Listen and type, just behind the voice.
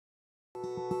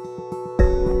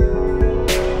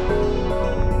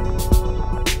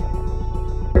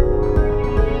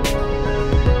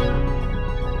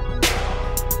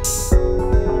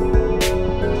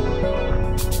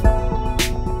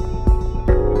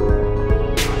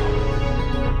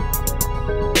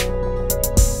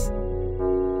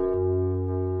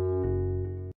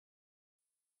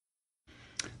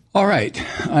All right,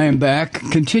 I am back,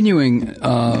 continuing in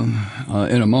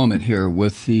a moment here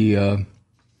with the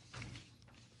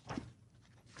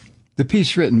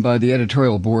piece written by the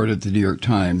editorial board at the New York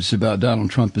Times about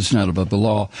Donald Trump is not above the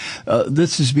law.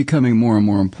 This is becoming more and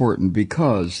more important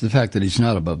because the fact that he's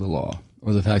not above the law,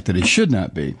 or the fact that he should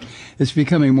not be, is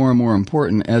becoming more and more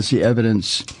important as the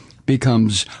evidence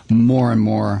becomes more and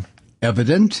more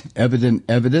evidence.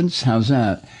 How's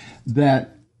that?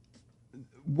 That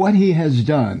what he has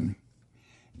done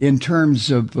in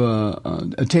terms of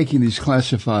taking this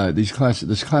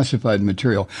classified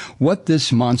material, what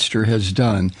this monster has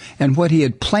done, and what he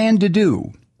had planned to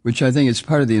do, which I think is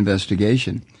part of the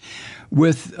investigation,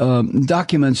 with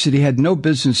documents that he had no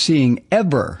business seeing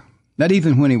ever, not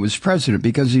even when he was president,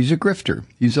 because he's a grifter,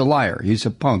 he's a liar, he's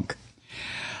a punk.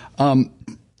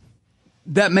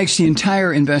 That makes the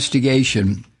entire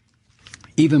investigation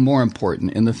even more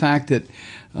important in the fact that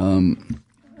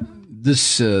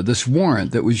this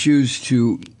warrant that was used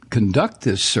to conduct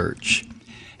this search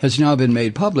has now been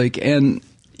made public, and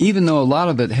even though a lot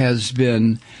of it has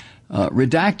been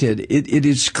redacted, it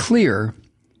is clear,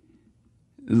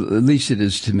 at least it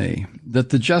is to me,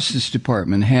 that the Justice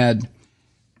Department had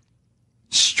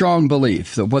strong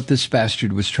belief that what this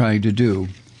bastard was trying to do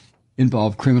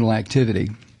involved criminal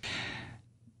activity.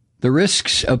 The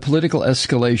risks of political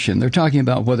escalation, they're talking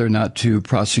about whether or not to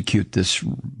prosecute this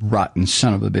rotten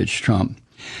son of a bitch, Trump.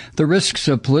 The risks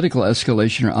of political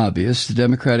escalation are obvious. The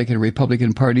Democratic and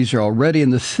Republican parties are already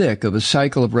in the thick of a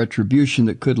cycle of retribution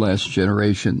that could last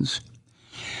generations.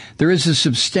 There is a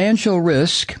substantial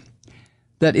risk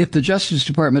that if the Justice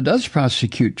Department does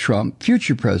prosecute Trump,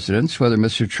 future presidents, whether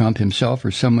Mr. Trump himself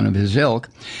or someone of his ilk,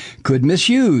 could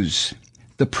misuse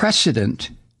the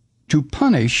precedent to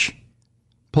punish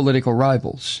political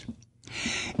rivals.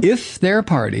 If their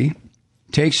party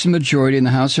takes the majority in the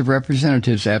House of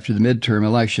Representatives after the midterm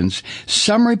elections,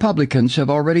 some Republicans have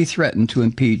already threatened to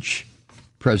impeach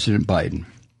President Biden.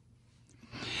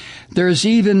 There is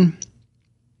an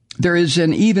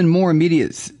even more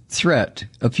immediate threat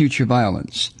of future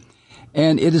violence,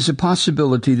 and it is a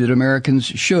possibility that Americans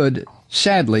should,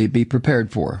 sadly, be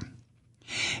prepared for.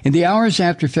 In the hours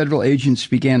after federal agents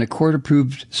began a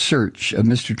court-approved search of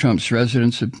Mr. Trump's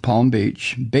residence at Palm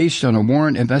Beach, based on a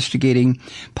warrant investigating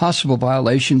possible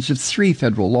violations of 3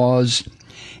 federal laws,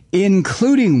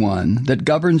 including one that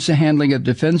governs the handling of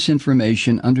defense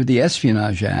information under the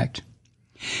Espionage Act,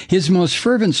 his most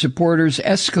fervent supporters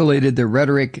escalated their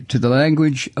rhetoric to the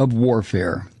language of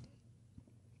warfare.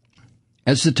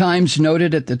 As the Times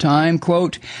noted at the time,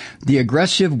 quote, the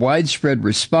aggressive, widespread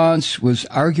response was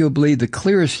arguably the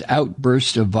clearest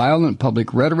outburst of violent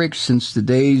public rhetoric since the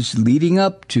days leading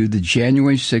up to the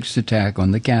January 6th attack on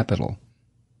the Capitol.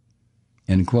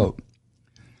 End quote.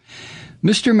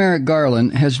 Mr. Merrick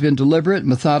Garland has been deliberate,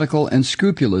 methodical, and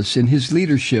scrupulous in his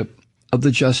leadership of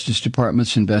the Justice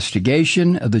Department's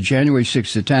investigation of the January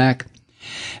 6th attack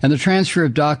and the transfer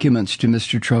of documents to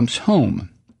Mr. Trump's home.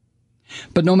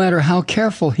 But no matter how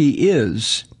careful he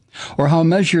is, or how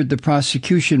measured the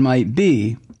prosecution might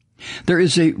be, there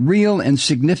is a real and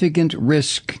significant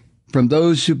risk from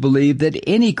those who believe that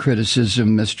any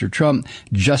criticism of Mr. Trump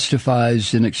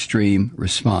justifies an extreme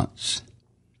response.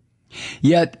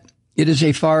 Yet, it is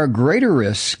a far greater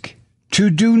risk to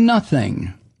do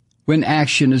nothing when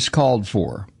action is called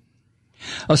for.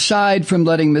 Aside from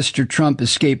letting Mr. Trump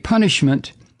escape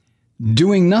punishment,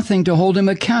 doing nothing to hold him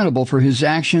accountable for his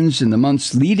actions in the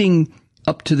months leading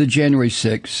up to the January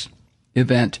 6th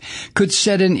event could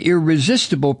set an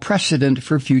irresistible precedent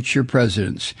for future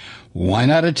presidents. Why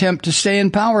not attempt to stay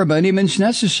in power by any means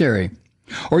necessary?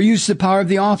 Or use the power of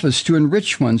the office to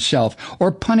enrich oneself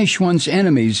or punish one's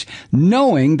enemies,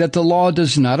 knowing that the law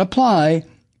does not apply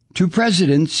to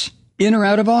presidents in or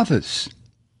out of office?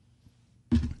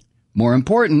 More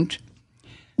important,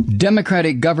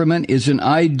 democratic government is an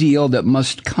ideal that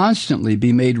must constantly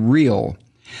be made real.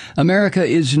 America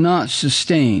is not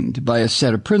sustained by a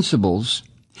set of principles.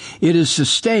 It is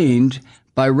sustained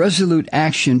by resolute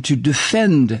action to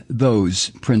defend those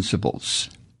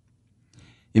principles.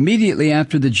 Immediately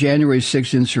after the January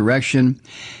 6th insurrection,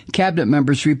 cabinet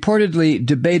members reportedly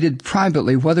debated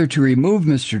privately whether to remove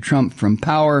Mr. Trump from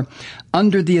power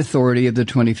under the authority of the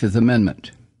 25th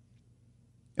Amendment.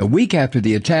 A week after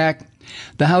the attack,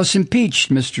 the House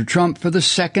impeached Mr. Trump for the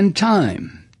second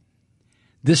time.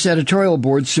 This editorial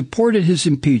board supported his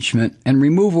impeachment and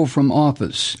removal from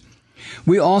office.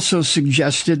 We also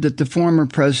suggested that the former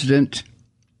president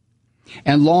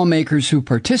and lawmakers who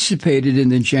participated in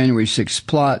the January 6th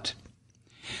plot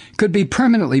could be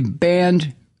permanently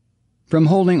banned from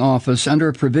holding office under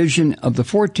a provision of the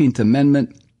 14th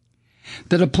Amendment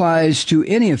that applies to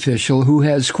any official who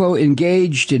has, quote,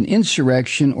 engaged in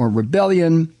insurrection or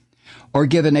rebellion or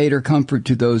given aid or comfort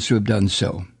to those who have done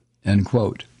so, end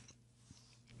quote.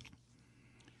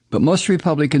 But most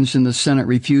Republicans in the Senate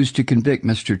refuse to convict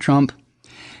Mr. Trump,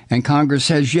 and Congress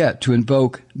has yet to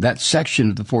invoke that section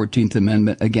of the 14th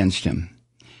Amendment against him.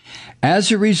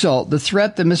 As a result, the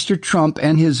threat that Mr. Trump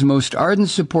and his most ardent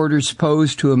supporters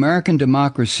pose to American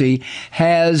democracy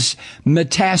has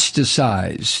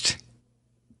metastasized.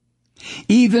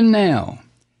 Even now,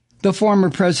 the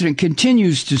former president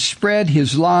continues to spread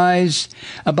his lies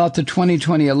about the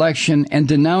 2020 election and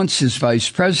denounce his Vice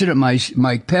President,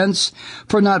 Mike Pence,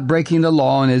 for not breaking the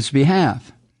law on his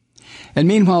behalf. And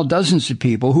meanwhile, dozens of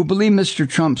people who believe Mr.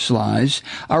 Trump's lies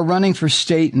are running for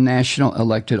state and national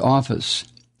elected office.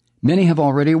 Many have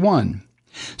already won.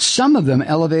 Some of them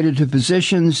elevated to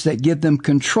positions that give them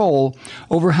control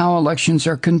over how elections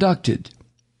are conducted.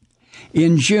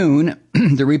 In June,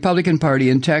 the Republican Party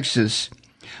in Texas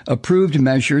approved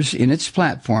measures in its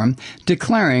platform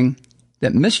declaring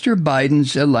that Mr.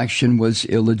 Biden's election was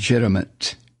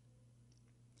illegitimate.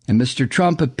 And Mr.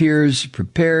 Trump appears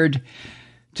prepared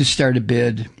to start a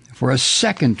bid for a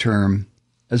second term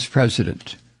as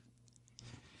president.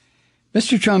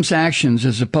 Mr. Trump's actions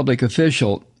as a public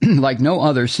official, like no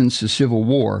other since the Civil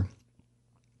War,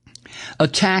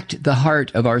 attacked the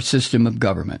heart of our system of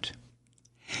government.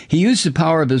 He used the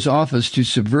power of his office to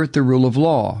subvert the rule of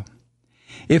law.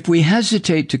 If we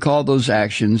hesitate to call those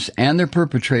actions and their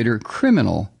perpetrator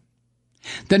criminal,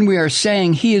 then we are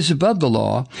saying he is above the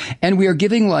law, and we are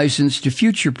giving license to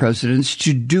future presidents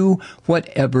to do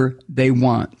whatever they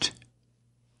want.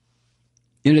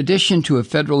 In addition to a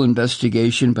federal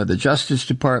investigation by the Justice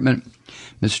Department,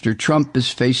 Mr. Trump is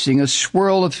facing a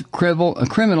swirl of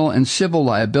criminal and civil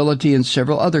liability in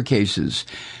several other cases.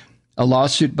 A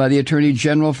lawsuit by the Attorney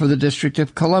General for the District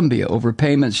of Columbia over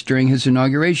payments during his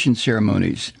inauguration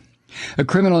ceremonies. A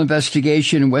criminal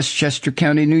investigation in Westchester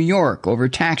County, New York, over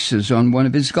taxes on one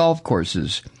of his golf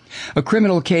courses. A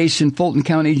criminal case in Fulton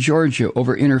County, Georgia,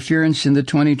 over interference in the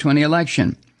 2020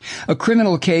 election. A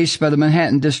criminal case by the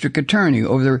Manhattan District Attorney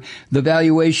over the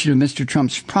valuation of Mr.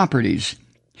 Trump's properties.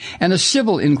 And a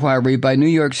civil inquiry by New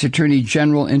York's Attorney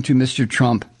General into Mr.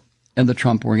 Trump and the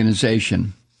Trump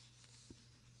Organization.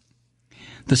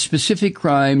 The specific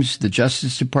crimes the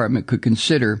Justice Department could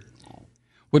consider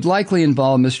would likely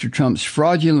involve Mr. Trump's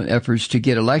fraudulent efforts to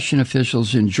get election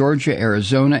officials in Georgia,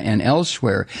 Arizona, and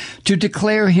elsewhere to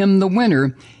declare him the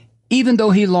winner, even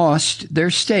though he lost their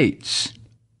states.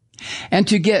 And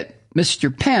to get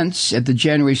Mr. Pence at the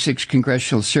January 6th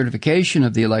congressional certification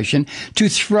of the election to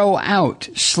throw out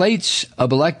slates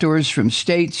of electors from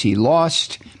states he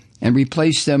lost and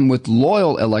replace them with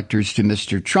loyal electors to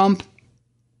Mr. Trump,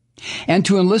 and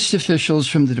to enlist officials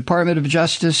from the Department of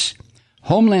Justice,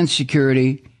 Homeland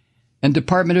Security, and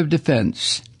Department of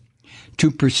Defense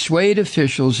to persuade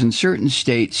officials in certain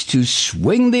states to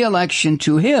swing the election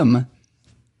to him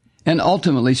and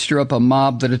ultimately stir up a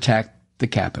mob that attacked the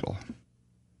Capitol.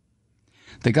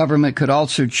 The government could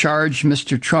also charge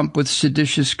Mr. Trump with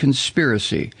seditious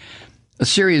conspiracy, a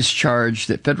serious charge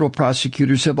that federal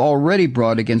prosecutors have already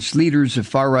brought against leaders of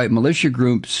far-right militia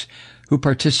groups who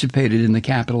participated in the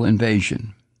Capitol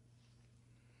invasion.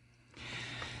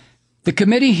 The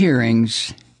committee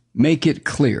hearings make it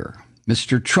clear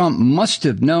Mr. Trump must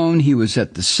have known he was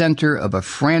at the center of a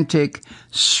frantic,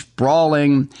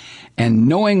 sprawling, and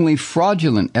knowingly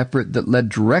fraudulent effort that led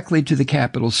directly to the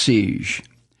Capitol siege.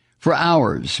 For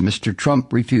hours, Mr.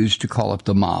 Trump refused to call up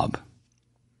the mob.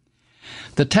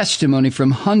 The testimony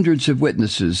from hundreds of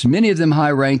witnesses, many of them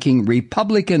high-ranking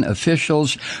Republican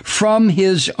officials from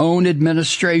his own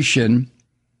administration,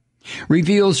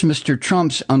 reveals Mr.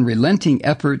 Trump's unrelenting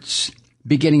efforts,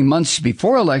 beginning months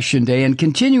before Election Day and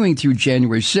continuing through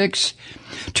January 6th,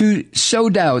 to sow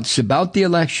doubts about the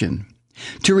election,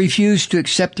 to refuse to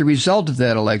accept the result of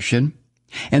that election,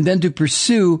 and then to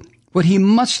pursue what he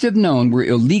must have known were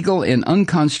illegal and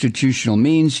unconstitutional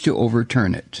means to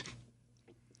overturn it.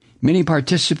 Many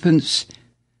participants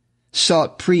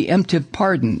sought preemptive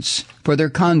pardons for their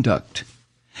conduct,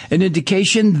 an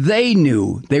indication they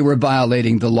knew they were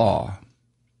violating the law.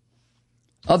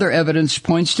 Other evidence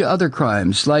points to other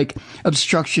crimes, like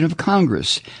obstruction of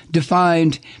Congress,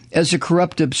 defined as a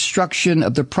corrupt obstruction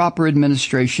of the proper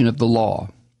administration of the law.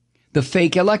 The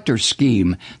fake elector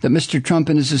scheme that Mr. Trump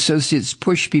and his associates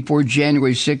pushed before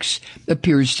January 6th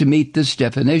appears to meet this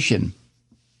definition.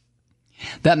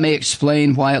 That may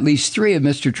explain why at least 3 of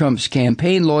Mr. Trump's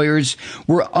campaign lawyers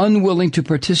were unwilling to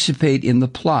participate in the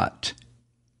plot.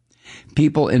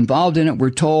 People involved in it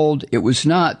were told it was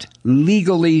not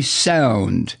legally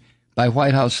sound by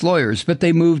White House lawyers, but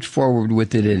they moved forward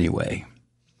with it anyway.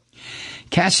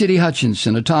 Cassidy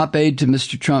Hutchinson, a top aide to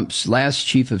Mr. Trump's last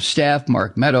chief of staff,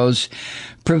 Mark Meadows,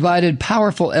 provided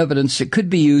powerful evidence that could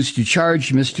be used to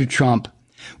charge Mr. Trump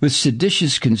with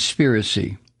seditious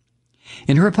conspiracy.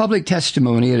 In her public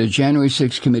testimony at a January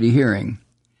 6 committee hearing,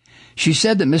 she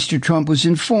said that Mr. Trump was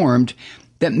informed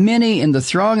that many in the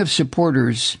throng of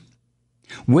supporters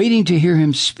waiting to hear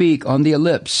him speak on the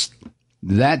ellipse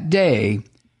that day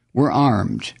were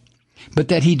armed, but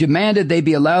that he demanded they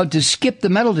be allowed to skip the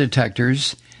metal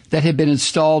detectors that had been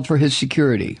installed for his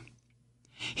security.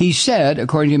 He said,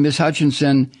 according to Ms.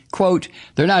 Hutchinson, quote,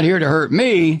 "They're not here to hurt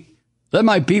me. Let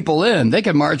my people in. They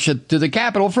can march to the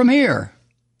Capitol from here."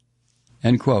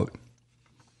 End quote.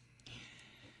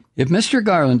 If Mr.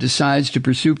 Garland decides to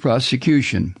pursue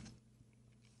prosecution,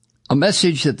 a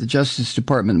message that the Justice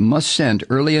Department must send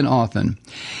early and often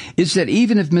is that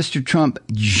even if Mr. Trump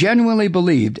genuinely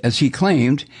believed, as he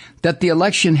claimed, that the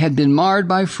election had been marred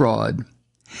by fraud,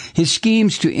 his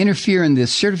schemes to interfere in the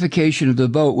certification of the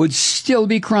vote would still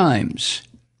be crimes.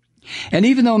 And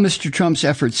even though Mr. Trump's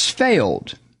efforts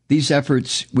failed, these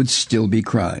efforts would still be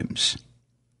crimes.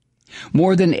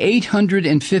 More than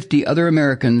 850 other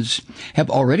Americans have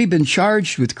already been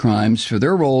charged with crimes for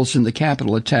their roles in the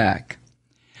Capitol attack.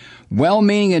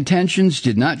 Well-meaning intentions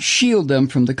did not shield them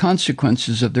from the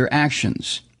consequences of their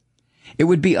actions. It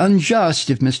would be unjust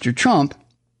if Mr. Trump,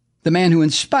 the man who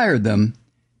inspired them,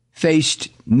 faced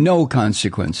no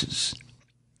consequences.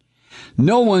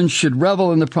 No one should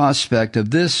revel in the prospect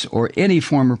of this or any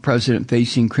former president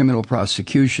facing criminal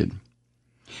prosecution.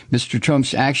 Mr.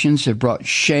 Trump's actions have brought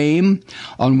shame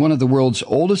on one of the world's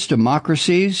oldest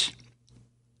democracies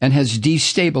and has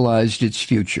destabilized its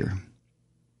future.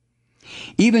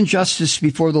 Even justice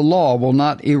before the law will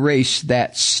not erase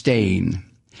that stain,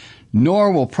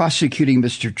 nor will prosecuting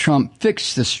Mr. Trump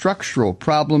fix the structural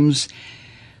problems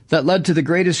that led to the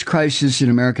greatest crisis in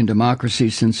American democracy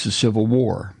since the Civil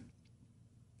War.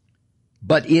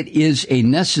 But it is a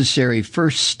necessary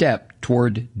first step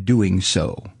toward doing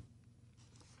so.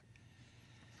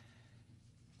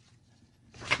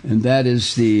 And that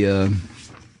is the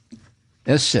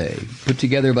essay put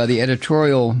together by the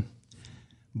editorial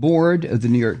board of the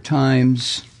New York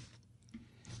Times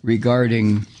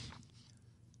regarding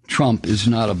Trump is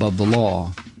not above the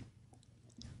law.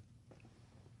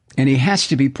 And he has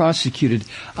to be prosecuted.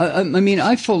 I mean,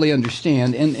 I fully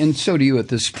understand, and so do you at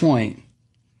this point,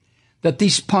 that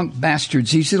these punk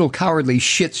bastards, these little cowardly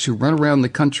shits who run around the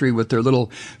country with their little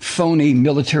phony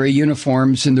military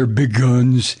uniforms and their big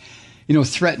guns,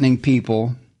 threatening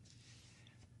people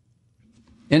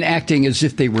and acting as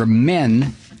if they were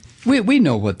men. We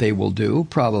know what they will do,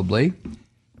 probably.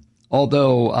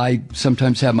 Although I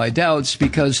sometimes have my doubts,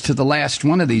 because to the last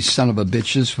one of these son of a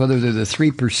bitches, whether they're the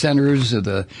 3%ers or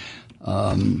the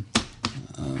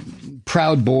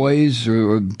Proud Boys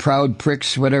or Proud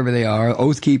Pricks, whatever they are,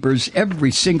 Oath Keepers,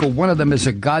 every single one of them is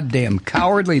a goddamn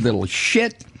cowardly little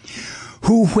shit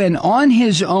who, when on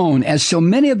his own, as so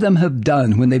many of them have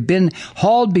done, when they've been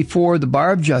hauled before the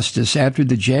bar of justice after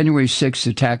the January 6th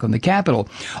attack on the Capitol,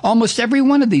 almost every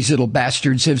one of these little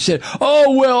bastards have said,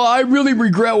 "Oh, well, I really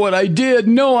regret what I did.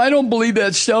 No, I don't believe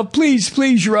that stuff. Please,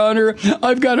 please, Your Honor,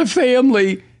 I've got a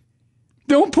family.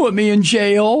 Don't put me in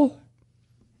jail."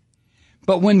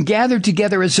 But when gathered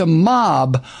together as a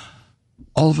mob,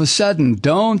 all of a sudden,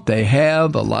 don't they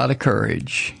have a lot of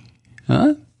courage?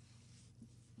 Huh?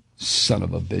 Son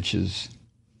of a bitches.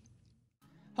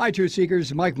 Hi, Truth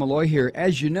Seekers. Mike Malloy here.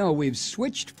 As you know, we've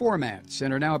switched formats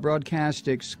and are now broadcast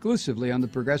exclusively on the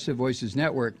Progressive Voices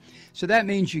Network. So that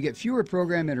means you get fewer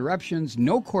program interruptions,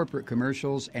 no corporate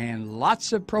commercials, and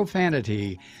lots of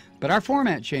profanity. But our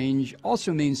format change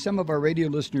also means some of our radio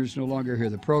listeners no longer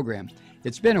hear the program.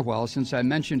 It's been a while since I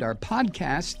mentioned our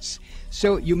podcasts,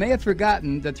 so you may have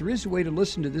forgotten that there is a way to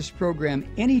listen to this program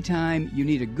anytime you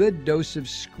need a good dose of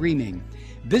screaming.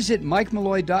 Visit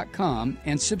MikeMalloy.com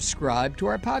and subscribe to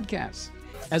our podcasts.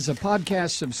 As a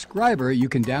podcast subscriber, you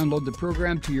can download the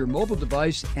program to your mobile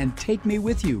device and take me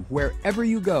with you wherever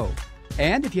you go.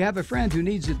 And if you have a friend who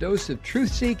needs a dose of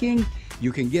truth-seeking,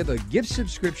 you can give a gift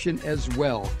subscription as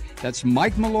well. That's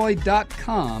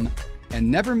MikeMalloy.com, and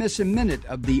never miss a minute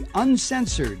of the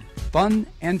uncensored fun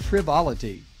and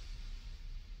frivolity.